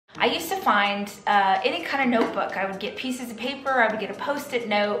I used to find any kind of notebook. I would get pieces of paper, I would get a Post-it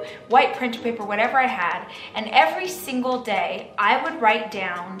note, white printer paper, whatever I had, and every single day I would write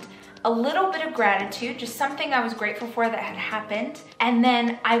down a little bit of gratitude, just something I was grateful for that had happened. And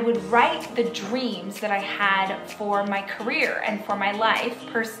then I would write the dreams that I had for my career and for my life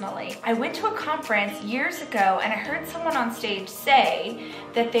personally. I went to a conference years ago and I heard someone on stage say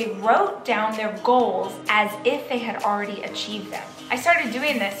that they wrote down their goals as if they had already achieved them. I started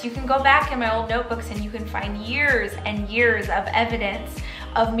doing this. You can go back in my old notebooks and you can find years and years of evidence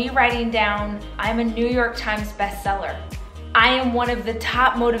of me writing down, I'm a New York Times bestseller. I am one of the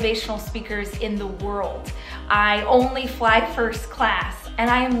top motivational speakers in the world. I only fly first class, and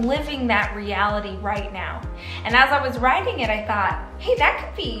I am living that reality right now. And as I was writing it, I thought, hey, that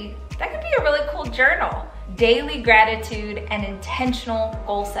could be a really cool journal. Daily gratitude and intentional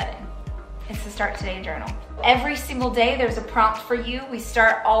goal setting. It's the Start Today journal. Every single day there's a prompt for you. We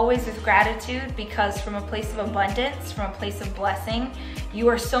start always with gratitude because from a place of abundance, from a place of blessing, you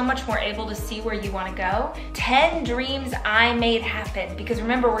are so much more able to see where you want to go. 10 dreams I made happen, because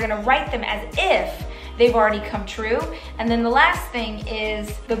remember, we're going to write them as if they've already come true. And then the last thing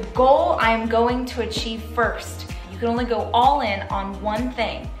is the goal I'm going to achieve first. You can only go all in on one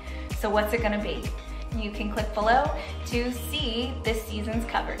thing. So what's it going to be? You can click below to see this season's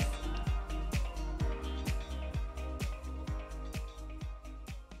covers.